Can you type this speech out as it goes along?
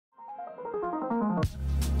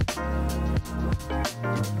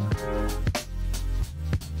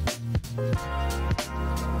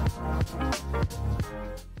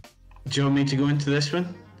Do you want me to go into this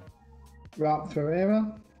one? R.A.P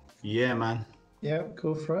Ferreira? Yeah, man. Yeah,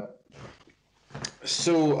 go for it.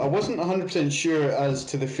 So I wasn't 100% sure as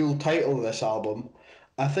to the full title of this album.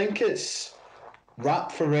 I think it's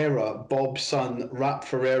R.A.P Ferreira, Bob's son, R.A.P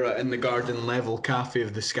Ferreira in the garden level cafe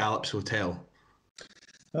of the Scallops Hotel.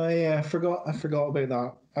 Oh yeah, I forgot about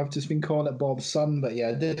that. I've just been calling it Bob's son, but yeah,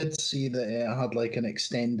 I did see that it had like an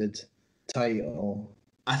extended title.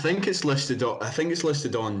 I think it's listed on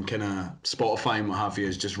kind of Spotify and what have you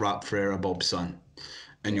as just R.A.P Ferreira, Bob's son,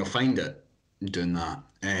 and you'll find it doing that.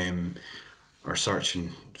 Or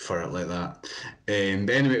searching for it like that. But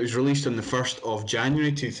anyway, it was released on the 1st of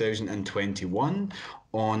January 2021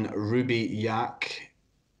 on Ruby Yacht.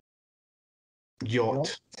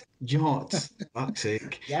 Fuck's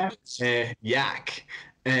sake. Yak.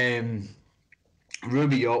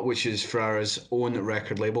 Ruby Yacht, which is Ferreira's own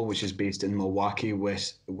record label, which is based in Milwaukee,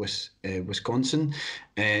 Wisconsin.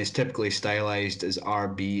 It's typically stylized as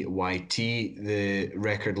RBYT. The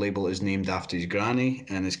record label is named after his granny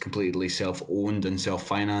and is completely self-owned and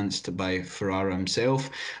self-financed by Ferreira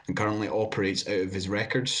himself, and currently operates out of his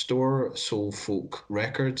record store, Soul Folk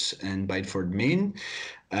Records, in Bideford, Maine.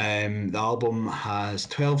 The album has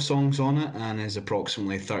 12 songs on it and is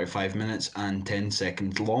approximately 35 minutes and 10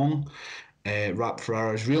 seconds long. R.A.P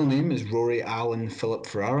Ferreira's real name is Rory Allen Philip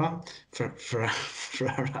Ferreira,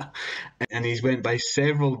 and he's went by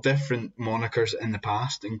several different monikers in the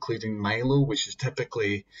past, including Milo, which is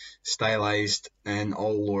typically stylized in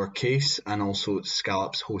all lowercase, and also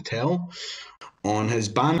Scallops Hotel. On his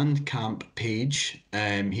Bandcamp page,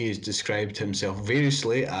 he has described himself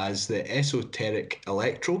variously as the Esoteric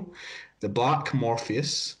Electro, the Black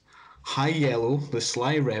Morpheus, High Yellow, the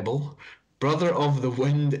Sly Rebel, Brother of the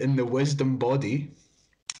Wind in the Wisdom Body,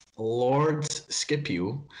 Lord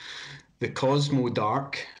Scipio, the Cosmo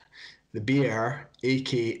Dark, the Bear,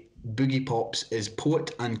 aka Boogie Pops, is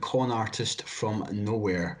poet and con artist from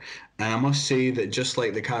nowhere. And I must say that just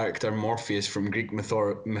like the character Morpheus from Greek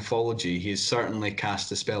mythology, he has certainly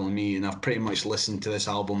cast a spell on me, and I've pretty much listened to this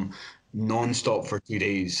album non-stop for 2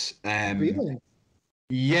 days. Really?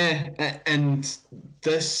 Yeah, and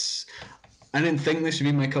this... I didn't think this would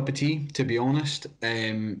be my cup of tea, to be honest,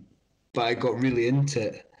 but I got really into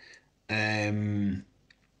it.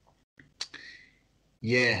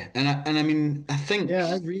 Yeah, and I mean, I think...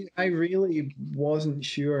 Yeah, I really wasn't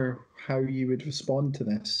sure how you would respond to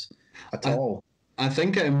this at all. I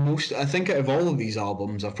think out of all of these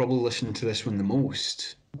albums, I've probably listened to this one the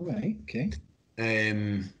most. Right, okay.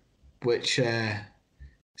 Which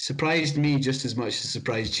surprised me just as much as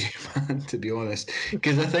surprised you, man, to be honest.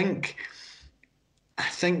 Because I think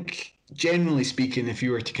generally speaking, if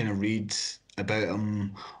you were to kind of read about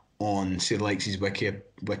him on, say, like his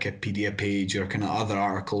Wikipedia page or kind of other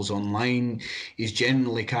articles online, he's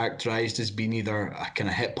generally characterised as being either a kind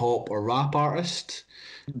of hip hop or rap artist.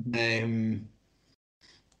 Mm-hmm.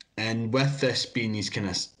 And with this being his kind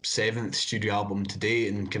of 7th studio album to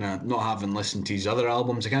date, and kind of not having listened to his other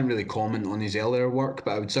albums, I can't really comment on his earlier work,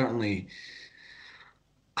 but I would certainly...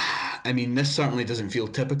 I mean, this certainly doesn't feel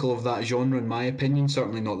typical of that genre, in my opinion.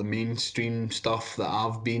 Certainly not the mainstream stuff that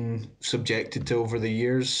I've been subjected to over the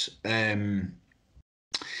years. It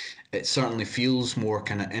certainly feels more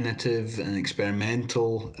kind of innovative and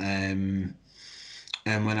experimental. And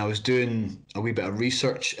when I was doing a wee bit of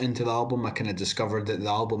research into the album, I kind of discovered that the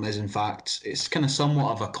album is, in fact, it's kind of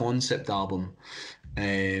somewhat of a concept album.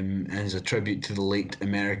 And is a tribute to the late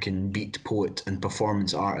American beat poet and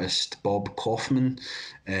performance artist Bob Kaufman,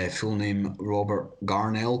 full name Robert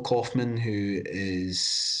Garnell Kaufman, who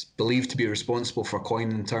is believed to be responsible for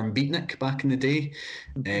coining the term beatnik back in the day.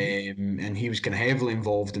 And he was kind of heavily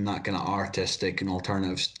involved in that kind of artistic and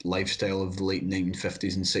alternative lifestyle of the late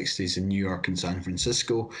 1950s and 60s in New York and San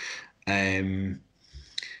Francisco.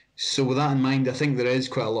 So with that in mind, I think there is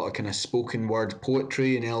quite a lot of kind of spoken word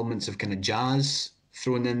poetry and elements of kind of jazz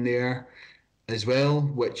thrown in there as well,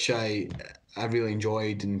 which I really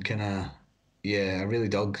enjoyed and kind of, yeah, I really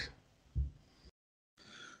dug.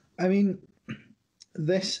 I mean,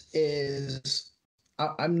 this is...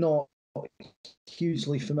 I'm not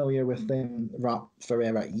hugely familiar with R.A.P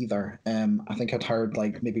Ferreira either. I think I'd heard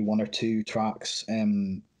like maybe one or two tracks. I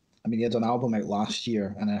mean, he had an album out last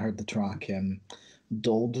year, and I heard the track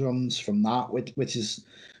Doldrums from that, which is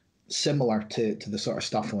similar to the sort of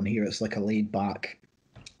stuff on here. It's like a laid back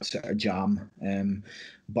sort of jam,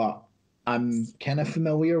 but I'm kind of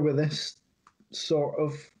familiar with this sort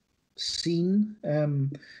of scene.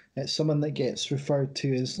 It's someone that gets referred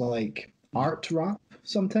to as like art rap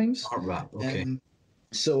sometimes. R.A.P. Okay. Um,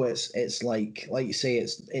 so it's like you say,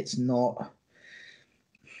 it's not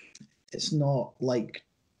like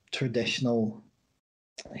traditional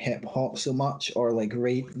hip hop so much, or like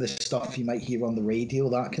the stuff you might hear on the radio,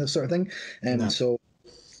 that kind of sort of thing. No. So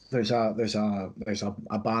there's a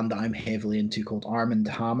band that I'm heavily into called Arm and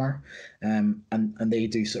Hammer, and they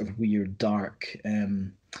do sort of weird, dark,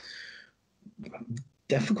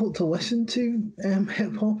 difficult to listen to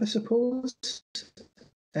hip hop, I suppose.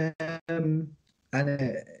 Um,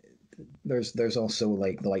 and there's also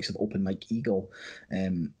like the likes of Open Mike Eagle,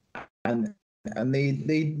 um, and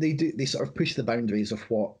they sort of push the boundaries of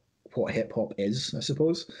what hip hop is, I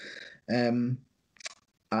suppose. Um,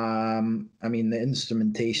 I mean, the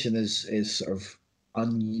instrumentation is sort of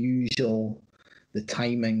unusual. The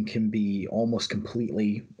timing can be almost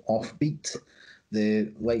completely offbeat.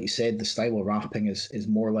 The like you said, the style of rapping is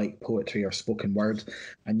more like poetry or spoken word.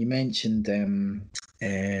 And you mentioned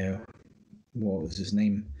what was his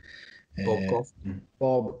name? Bob Uh, Kaufman.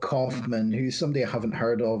 Bob Kaufman, who's somebody I haven't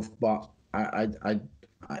heard of, but I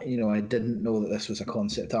didn't know that this was a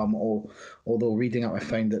concept album. Although reading it, I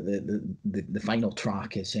found that the final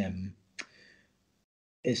track is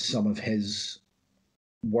some of his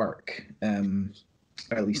work.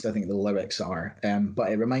 Or at least I think the lyrics are.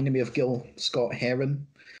 But it reminded me of Gil Scott Heron,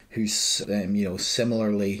 who's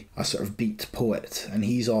similarly a sort of beat poet, and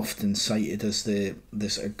he's often cited as the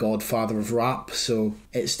sort of godfather of rap. So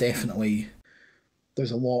it's definitely,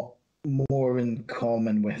 there's a lot more in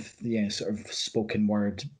common with sort of spoken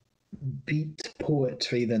word beat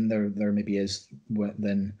poetry than there maybe is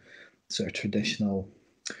than sort of traditional,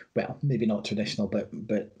 well, maybe not traditional, but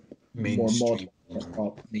more modern Mainstream. hip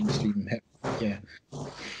hop, mainstream hip. Yeah.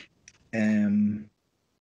 Um,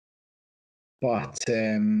 but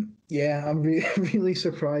yeah, I'm really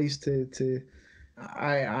surprised to.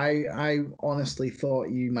 I honestly thought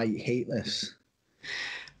you might hate this.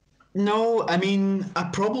 No, I mean,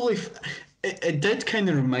 it did kind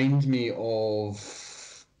of remind me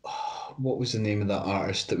of what was the name of that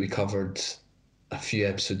artist that we covered a few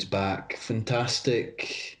episodes back?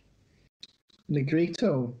 Fantastic.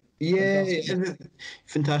 Negrito, Yeah, fantastic.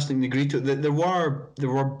 Fantastic Negrito. There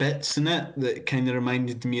were bits in it that kind of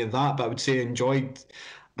reminded me of that, but I would say I enjoyed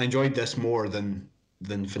this more than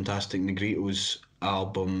Fantastic Negrito's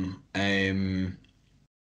album.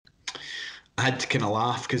 I had to kind of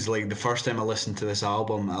laugh because like the first time I listened to this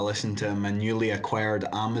album, I listened to my newly acquired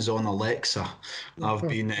Amazon Alexa. I've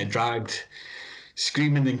been dragged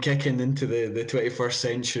screaming and kicking into the 21st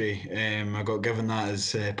century. I got given that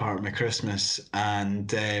as part of my Christmas,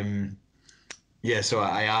 and yeah, so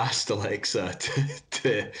I asked Alexa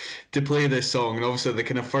to play this song, and obviously the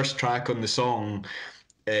kind of first track on the song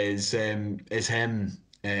is him.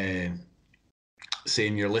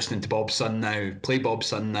 Saying you're listening to Bob Sun now, play Bob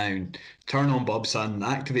Sun now, turn on Bob Sun,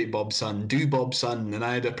 activate Bob Sun, do Bob Sun, and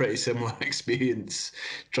I had a pretty similar experience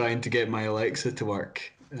trying to get my Alexa to work.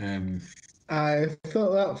 I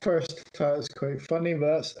thought that first part was quite funny,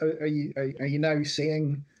 but are you now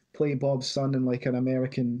saying play Bob's son in like an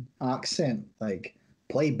American accent, like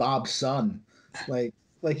play Bob's son, like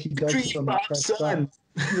he does Retrieve on that Bob first track, Sun,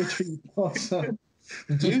 retrieve Bob's son.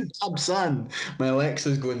 do Bob Sun. My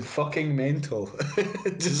Alexa's going fucking mental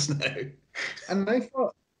just now. And I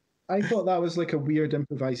thought that was like a weird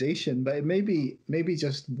improvisation, but it maybe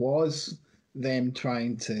just was them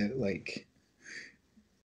trying to like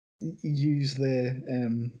use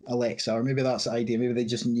the Alexa, or maybe that's the idea. Maybe they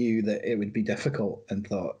just knew that it would be difficult and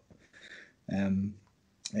thought um,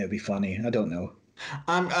 it would be funny. I don't know.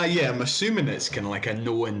 Yeah, I'm assuming it's kind of like a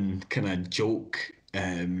known kind of joke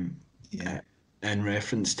Yeah, uh, in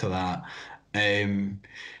reference to that. Um,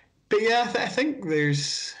 but yeah, I think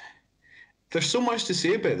there's so much to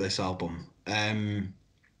say about this album.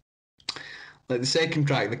 Like the second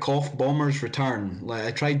track, the Cough Bomber's Return. Like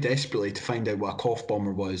I tried desperately to find out what a cough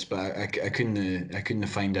bomber was, but I couldn't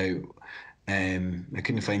find out. I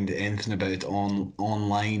couldn't find anything about it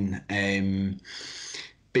online.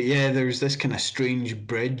 But yeah, there was this kind of strange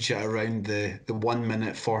bridge at around the 1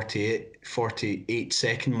 minute 48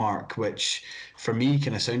 second mark, which for me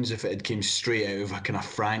kind of sounds as if it had came straight out of a kind of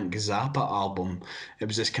Frank Zappa album. It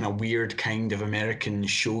was this kind of weird kind of American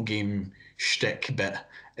show game shtick bit.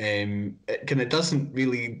 It kind of doesn't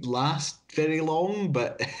really last very long,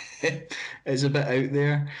 but it's a bit out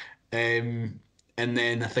there. Um, and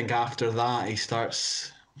then I think after that he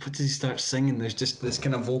starts. What does he start singing? There's just this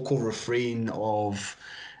kind of vocal refrain of,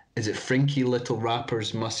 is it Frankie Little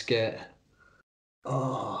Rappers Must Get?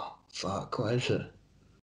 Oh fuck, what is it?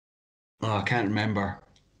 Oh, I can't remember.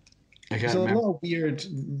 I There's can't a remember. lot of weird,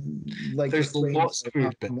 like, There's refrains lots of that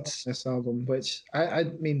weird happen on bits. this album, which I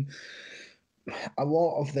mean, a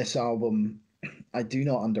lot of this album I do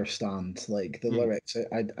not understand. Like the Mm. lyrics,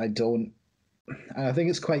 I don't. And I think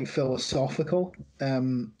it's quite philosophical,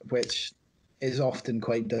 which is often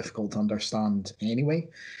quite difficult to understand anyway.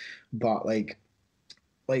 But like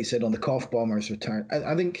you said on the Cough Bombers Return,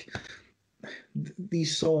 I think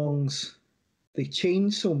these songs they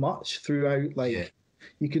change so much throughout. Yeah. Like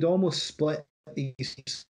you could almost split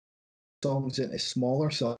these songs into smaller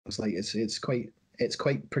songs. Like it's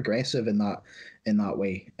quite progressive in that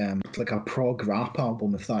way. It's like a prog rap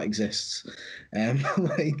album if that exists.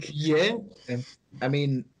 Like Yeah. I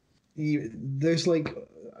mean, there's like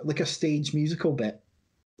a stage musical bit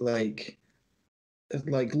like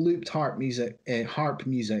looped harp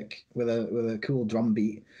music with a cool drum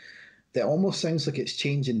beat that almost sounds like it's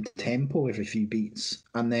changing tempo every few beats,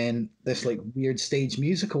 and then this like weird stage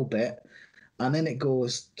musical bit, and then it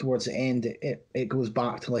goes towards the end. It goes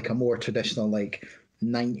back to like a more traditional like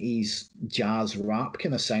 90s jazz rap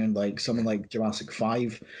kind of sound, like something like Jurassic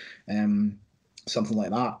 5, um, something like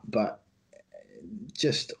that. But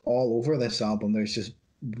just all over this album, there's just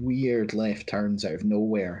weird left turns out of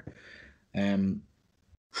nowhere. Um,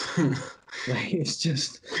 like it's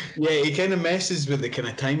just Yeah, he kind of messes with the kind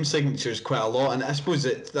of time signatures quite a lot, and I suppose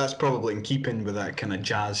that's probably in keeping with that kind of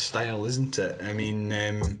jazz style, isn't it? I mean,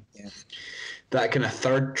 yeah, that kind of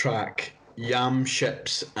third track, Yam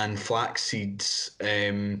Ships and Flax Seeds,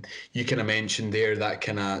 you kind of mentioned there that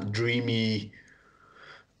kind of dreamy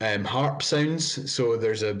harp sounds, so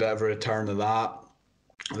there's a bit of a return of that.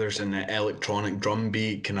 There's an electronic drum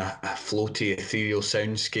beat, kind of floaty, ethereal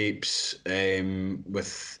soundscapes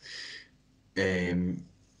with um,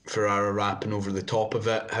 Ferreira rapping over the top of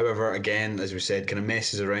it. However, again, as we said, kind of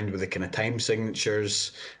messes around with the kind of time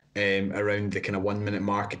signatures around the kind of 1 minute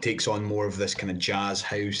mark. It takes on more of this kind of jazz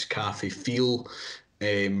house cafe feel.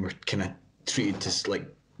 We're kind of treated as like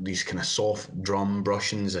these kind of soft drum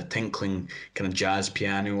brushings, a tinkling kind of jazz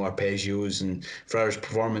piano arpeggios, and Ferreira's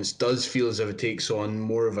performance does feel as if it takes on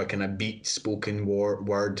more of a kind of beat spoken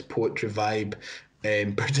word poetry vibe,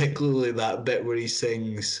 particularly that bit where he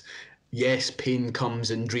sings yes, pain comes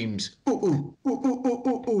in dreams. Ooh, ooh, ooh, ooh, ooh,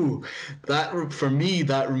 ooh, ooh. That for me,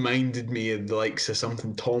 that reminded me of the likes of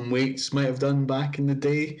something Tom Waits might have done back in the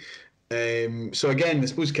day. So again, I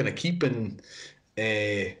suppose kind of keeping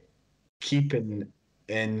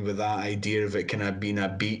in with that idea of it kind of being a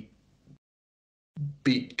beat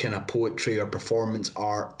kind of poetry or performance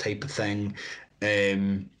art type of thing.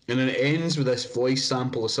 And then it ends with this voice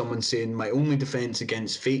sample of someone saying, "My only defense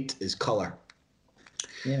against fate is color,"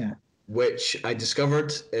 yeah, which I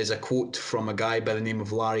discovered is a quote from a guy by the name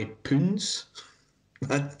of Larry Poons.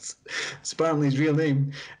 That's apparently his real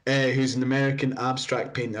name, who's an American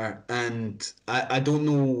abstract painter. And I don't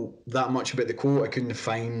know that much about the quote. I couldn't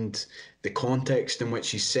find the context in which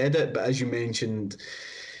he said it. But as you mentioned,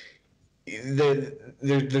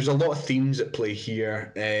 there's a lot of themes at play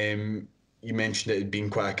here. You mentioned it being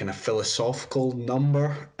quite a kind of philosophical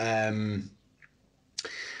number. And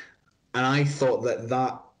I thought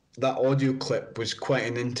that audio clip was quite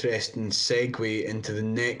an interesting segue into the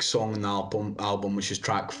next song on the album, which is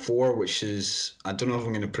track 4, which is, I don't know if I'm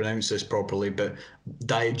going to pronounce this properly, but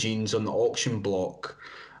Diogenes on the Auction Block,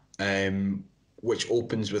 which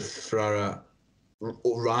opens with Ferrara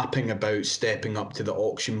rapping about stepping up to the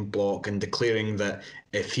auction block and declaring that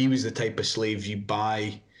if he was the type of slave you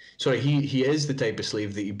buy, sorry, he is the type of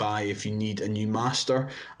slave that you buy if you need a new master.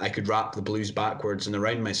 I could wrap the blues backwards and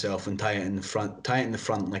around myself and tie it in the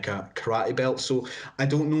front like a karate belt. So I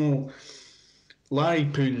don't know. Larry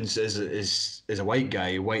Poons is a white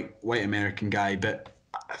guy, white American guy, but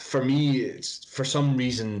for me, it's for some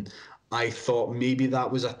reason I thought maybe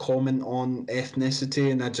that was a comment on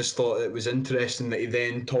ethnicity, and I just thought it was interesting that he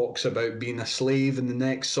then talks about being a slave in the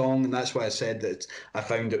next song, and that's why I said that I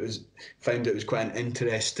found it was quite an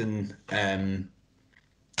interesting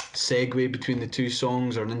segue between the two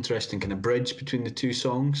songs, or an interesting kind of bridge between the two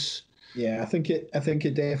songs yeah. I think it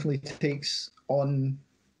definitely takes on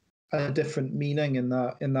a different meaning in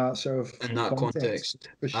that sort of in that context context.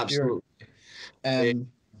 for sure. Absolutely. Eh, Um,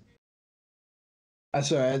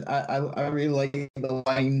 sorry, I really like the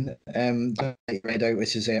line that you read out,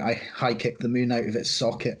 which is I high kick the moon out of its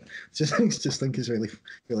socket. Just think is really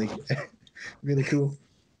really cool.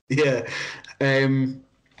 yeah. Um,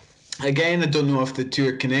 Again, I don't know if the two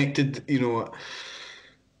are connected,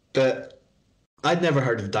 but I'd never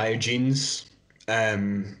heard of Diogenes,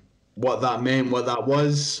 what that meant, what that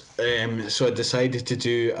was. So I decided to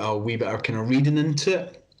do a wee bit of kind of reading into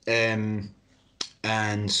it.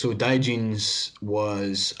 And so Diogenes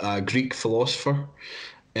was a Greek philosopher,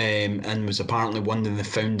 and was apparently one of the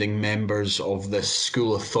founding members of this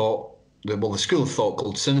school of thought, the school of thought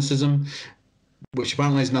called Cynicism, which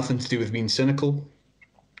apparently has nothing to do with being cynical.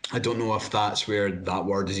 I don't know if that's where that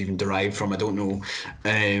word is even derived from. I don't know.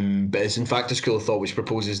 But it's in fact a school of thought which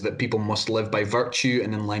proposes that people must live by virtue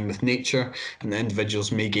and in line with nature, and that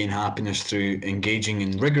individuals may gain happiness through engaging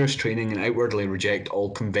in rigorous training and outwardly reject all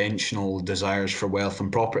conventional desires for wealth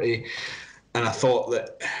and property. And I thought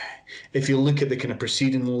that if you look at the kind of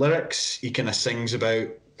preceding lyrics, he kind of sings about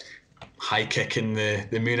high kicking the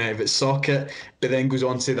moon out of its socket, but then goes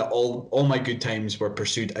on to say that all my good times were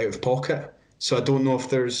pursued out of pocket. So I don't know if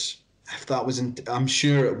that was I'm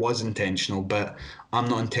sure it was intentional, but I'm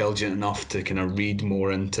not intelligent enough to kind of read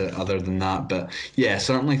more into other than that. But yeah, I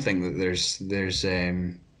certainly think that there's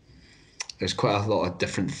quite a lot of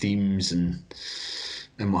different themes and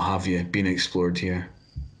what have you being explored here.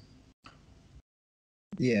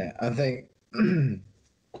 Yeah, I think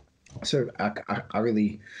so. A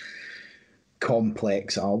really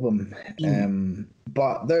complex album,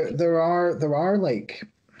 but there are like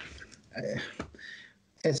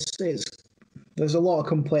it's there's a lot of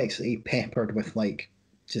complexity peppered with like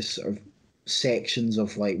just sort of sections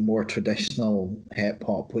of like more traditional hip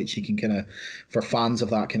hop, which you can kind of, for fans of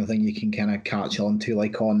that kind of thing, you can kind of catch on to,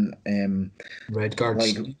 like on Red Guard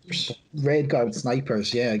like Snipers. Red Guard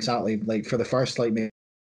Snipers. Yeah, exactly. Like for the first like maybe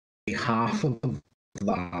half of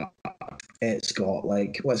that, it's got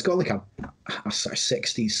like, well, it's got like a sort of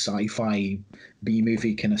 60s sci-fi B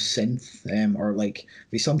movie kind of synth, or like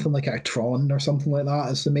be something like a Tron or something like that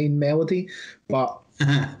as the main melody, but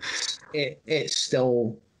it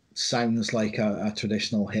still sounds like a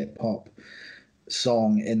traditional hip hop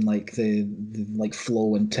song in like the like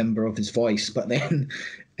flow and timbre of his voice. But then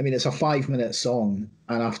I mean, it's a 5 minute song,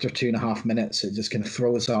 and after 2.5 minutes it just kind of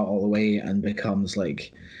throws that all away and becomes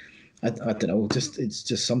like, I don't know, just it's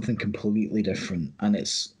just something completely different. And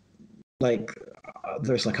it's like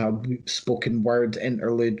there's like a spoken word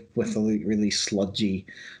interlude with a really sludgy,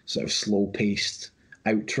 sort of slow paced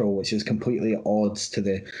outro, which is completely at odds to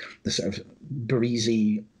the sort of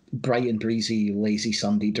bright and breezy, lazy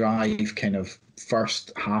Sunday drive kind of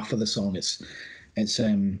first half of the song. It's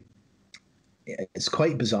it's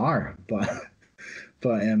quite bizarre, but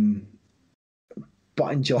um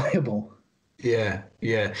but enjoyable. Yeah,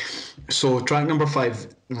 yeah. So track number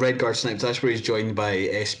 5, Red Guard Snipes. That's where he's joined by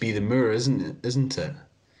SB the Moor, isn't it? Isn't it?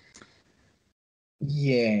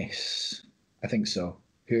 Yes, I think so.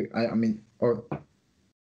 Who I mean, or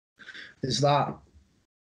is that?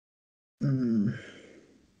 Mm,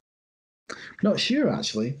 not sure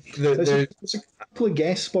actually. The the There's a couple of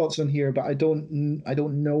guest spots on here, but I don't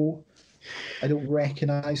know, I don't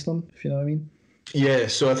recognize them. If you know what I mean. Yeah.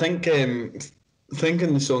 So I think in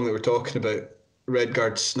the song that we're talking about, Red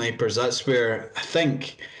Guard Snipers. That's where I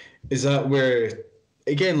think is that where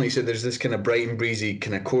again, like I said, there's this kind of bright and breezy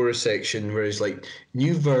kind of chorus section where it's like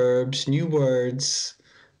new verbs, new words.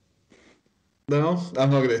 No,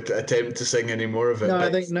 I'm not going to attempt to sing any more of it, No,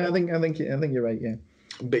 but I think you're right. Yeah.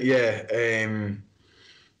 yeah.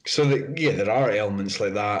 So that yeah, there are elements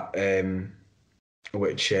like that.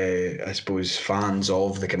 Which I suppose fans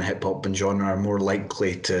of the kind of hip hop and genre are more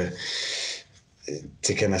likely to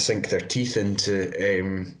kind of sink their teeth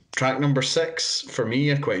into. Track number 6 for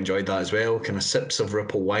me, I quite enjoyed that as well. Kind of sips of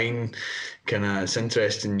Ripple wine. Kind of, it's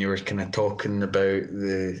interesting you were kind of talking about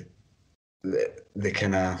the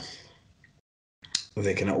kind of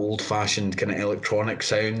old fashioned kind of electronic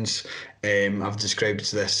sounds. I've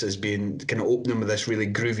described this as being kind of opening with this really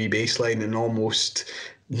groovy bass line and almost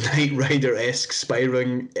Knight Rider esque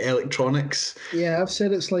spiraling electronics. Yeah, I've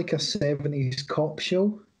said it's like a '70s cop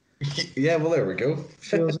show. Yeah, well, there we go.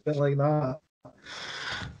 Feels a bit like that.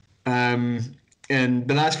 Um,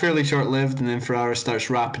 but that's fairly short lived, and then Ferreira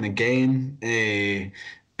starts rapping again.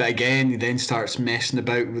 But again, he then starts messing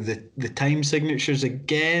about with the time signatures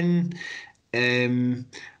again. I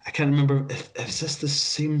can't remember if is this the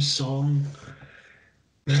same song.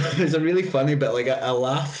 It's a really funny bit. Like I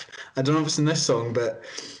laugh. I don't know if it's in this song, but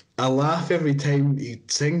I laugh every time he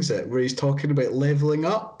sings it, where he's talking about leveling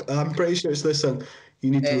up. I'm pretty sure it's this song.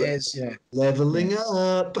 You need to It is, yeah. leveling Yeah.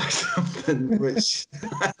 up or something, which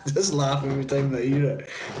I just laugh every time I hear it.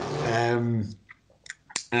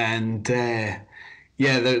 And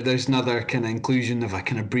yeah, there's another kind of inclusion of a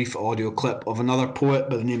kind of brief audio clip of another poet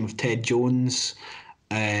by the name of Ted Jones,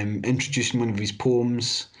 introducing one of his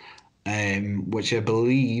poems, which I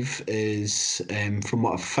believe is, from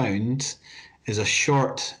what I've found, is a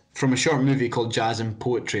short from a movie called Jazz and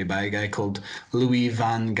Poetry by a guy called Louis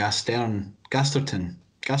Van Gasterton.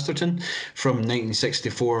 Casterton from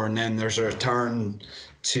 1964, and then there's a return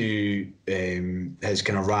to his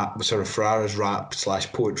kind of rap, sort of Ferreira's rap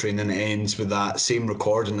slash poetry, and then it ends with that same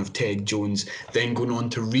recording of Ted Jones then going on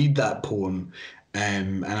to read that poem.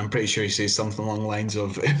 And I'm pretty sure he says something along the lines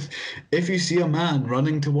of, if you see a man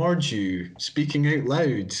running towards you, speaking out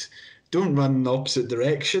loud, don't run in the opposite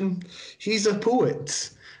direction. He's a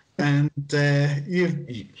poet. And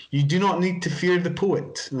you do not need to fear the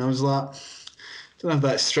poet. And I was like, don't know if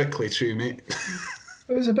that's strictly true, mate.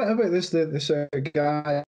 It was a bit about this the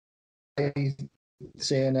guy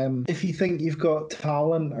saying, if you think you've got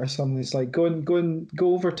talent or something, it's like go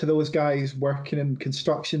over to those guys working in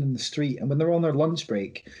construction in the street, and when they're on their lunch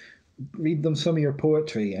break, read them some of your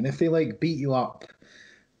poetry, and if they like beat you up,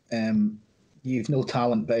 you've no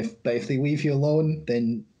talent. But if they leave you alone,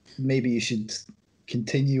 then maybe you should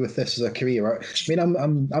continue with this as a career. I mean,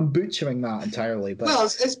 I'm butchering that entirely, but Well,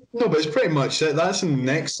 it's no, but it's pretty much it. That's in the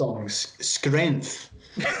next song, Strength,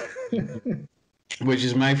 which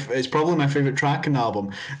is it's probably my favorite track in the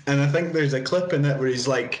album. And I think there's a clip in it where he's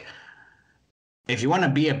like, "If you want to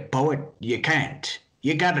be a poet, you can't.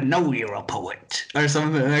 You got to know you're a poet," or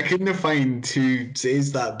something. And I couldn't find who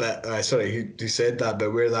says that bit. Sorry, who said that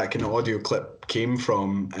bit? Where that kind of audio clip came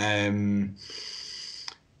from.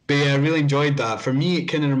 But yeah, I really enjoyed that. For me, it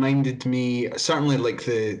kind of reminded me, certainly like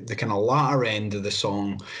the kind of latter end of the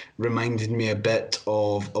song, reminded me a bit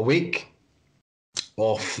of Awake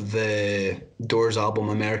off the Doors album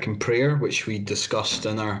American Prayer, which we discussed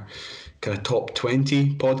in our kind of top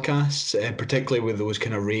 20 podcasts, particularly with those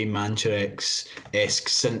kind of Ray Mancharex-esque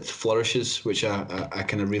synth flourishes, which I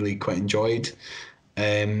kind of really quite enjoyed.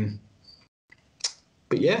 But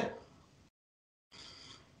yeah.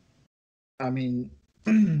 I mean,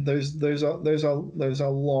 there's a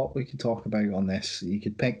lot we could talk about on this. You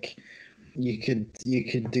could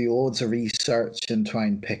do loads of research and try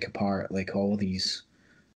and pick apart like all these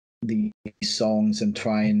songs and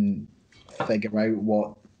try and figure out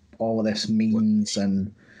what all of this means,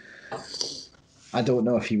 and I don't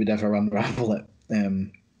know if you would ever unravel it,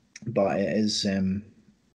 but it is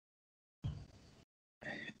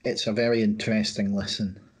it's a very interesting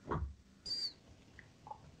listen.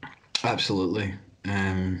 Absolutely.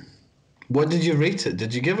 What did you rate it?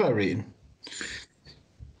 Did you give it a rating?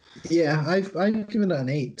 Yeah, I've given it an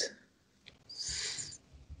 8.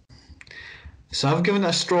 So I've given it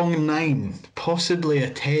a strong 9, possibly a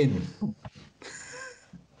 10.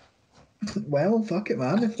 Well, fuck it,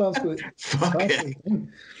 man. If that's what Fuck it.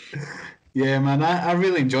 Yeah, man, I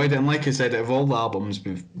really enjoyed it, and like I said, out of all the albums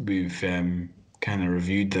we've kind of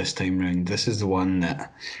reviewed this time round, this is the one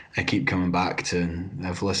that I keep coming back to, and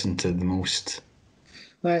I've listened to the most.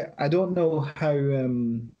 I don't know how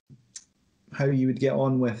you would get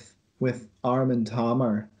on with Arm and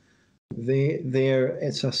Hammer.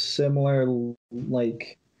 It's a similar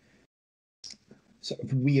like sort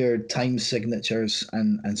of weird time signatures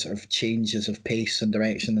and sort of changes of pace and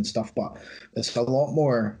direction and stuff, but it's a lot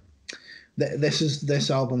more.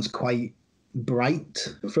 This album's quite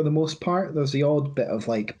bright for the most part. There's the odd bit of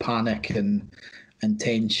like panic and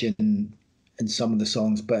tension in some of the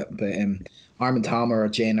songs, but Arm and Hammer are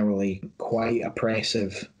generally quite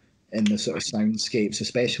oppressive in the sort of soundscapes,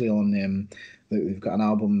 especially on we've got an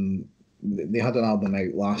album. They had an album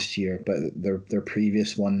out last year, but their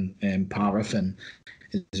previous one, Paraffin,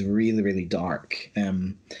 is really really dark,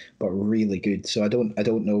 but really good. So I don't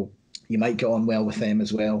know. You might get on well with them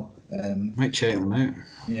as well. Might check them out.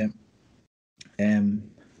 Yeah.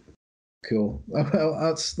 Cool.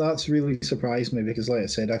 Well, that's really surprised me because, like I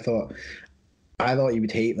said, I thought you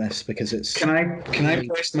would hate this because it's. Can I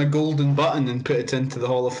press my golden button and put it into the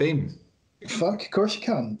Hall of Fame? Fuck, of course you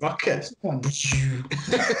can. Fuck it. You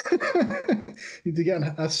need to get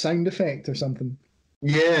a sound effect or something.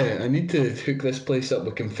 Yeah, I need to hook this place up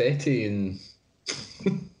with confetti and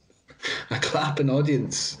a clapping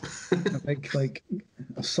audience. like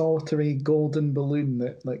a solitary golden balloon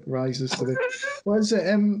that like rises to the. What is it?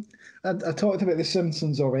 I talked about The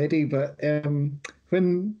Simpsons already, but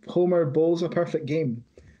when Homer bowls a perfect game,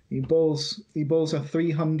 he bowls a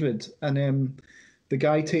 300, and the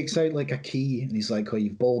guy takes out like a key, and he's like, "Oh,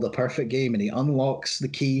 you've bowled a perfect game," and he unlocks the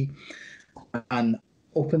key and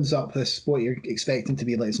opens up this what you're expecting to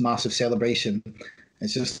be like this massive celebration.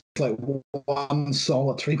 It's just like one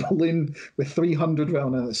solitary balloon with 300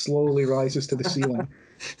 on it, and it slowly rises to the ceiling.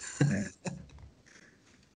 Yeah.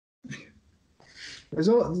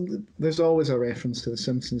 There's always a reference to The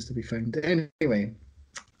Simpsons to be found. Anyway,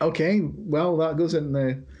 okay, well that goes in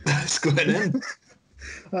the. That's going in.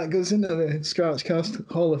 That goes into the Scratchcast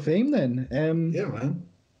Hall of Fame then. Yeah, man.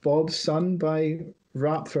 Bob's Son by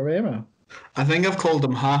R.A.P Ferreira. I think I've called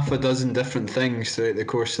him half a dozen different things throughout the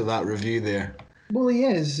course of that review there. Well, he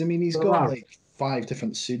is. I mean, he's got Wow. like 5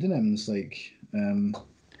 different pseudonyms. I I think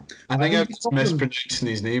think I'm he just called him. mispronouncing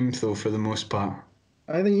his name though for the most part.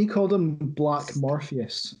 I think he called him Black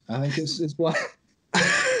Morpheus. I think it's Black.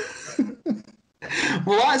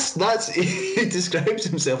 Well, that's he describes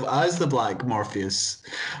himself as the Black Morpheus.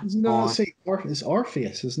 Does he not On say It's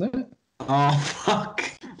Orpheus, isn't it? oh fuck,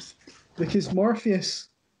 Because Morpheus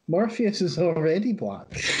is already black.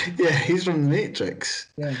 yeah, he's from the Matrix.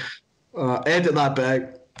 Yeah. Edit that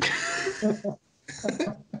back.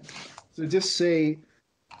 So just say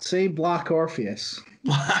Black Orpheus,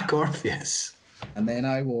 Black Orpheus. and then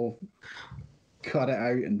I will cut it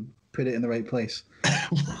out and put it in the right place.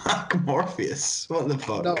 Black Morpheus. What the I'm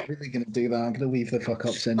fuck? not really going to do that. I'm going to leave the fuck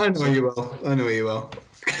up I sentence. know you will. I know you will.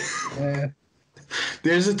 Uh,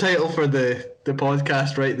 There's the title for the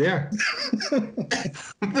podcast right there.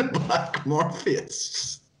 The Black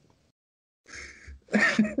Morpheus.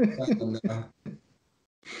 Oh, no.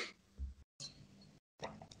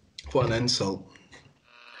 What an insult.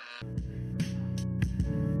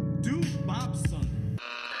 Dude, Bob's son.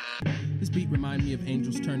 This beat remind me of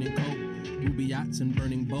angels turning cold, ruby yachts and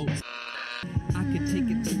burning boats. I could take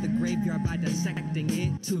it to the graveyard by dissecting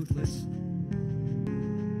it. Toothless.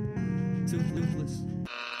 Toothless.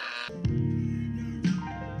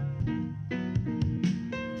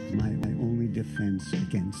 My only defense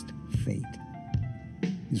against fate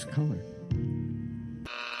is color.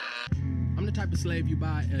 I'm the type of slave you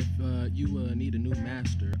buy if you need a new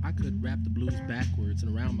master. I could rap the blues backwards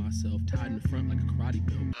and around myself, tied in the front like a karate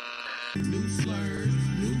belt. New slurs,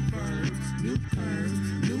 new verbs, new curves,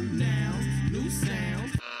 new nouns, new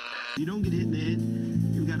sounds. You don't get hit in the head,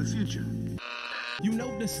 you got a future. You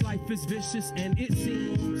know this life is vicious and it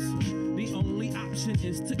seems the only option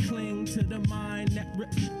is to cling to the mind that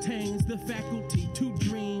retains the faculty to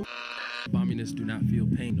dream. Bomminess do not feel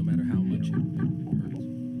pain no matter how much it hurts.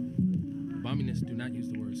 Bomminess do not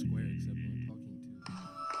use the word square except when talking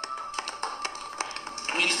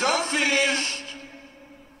to... It's not finished.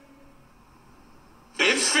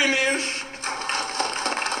 It's finished.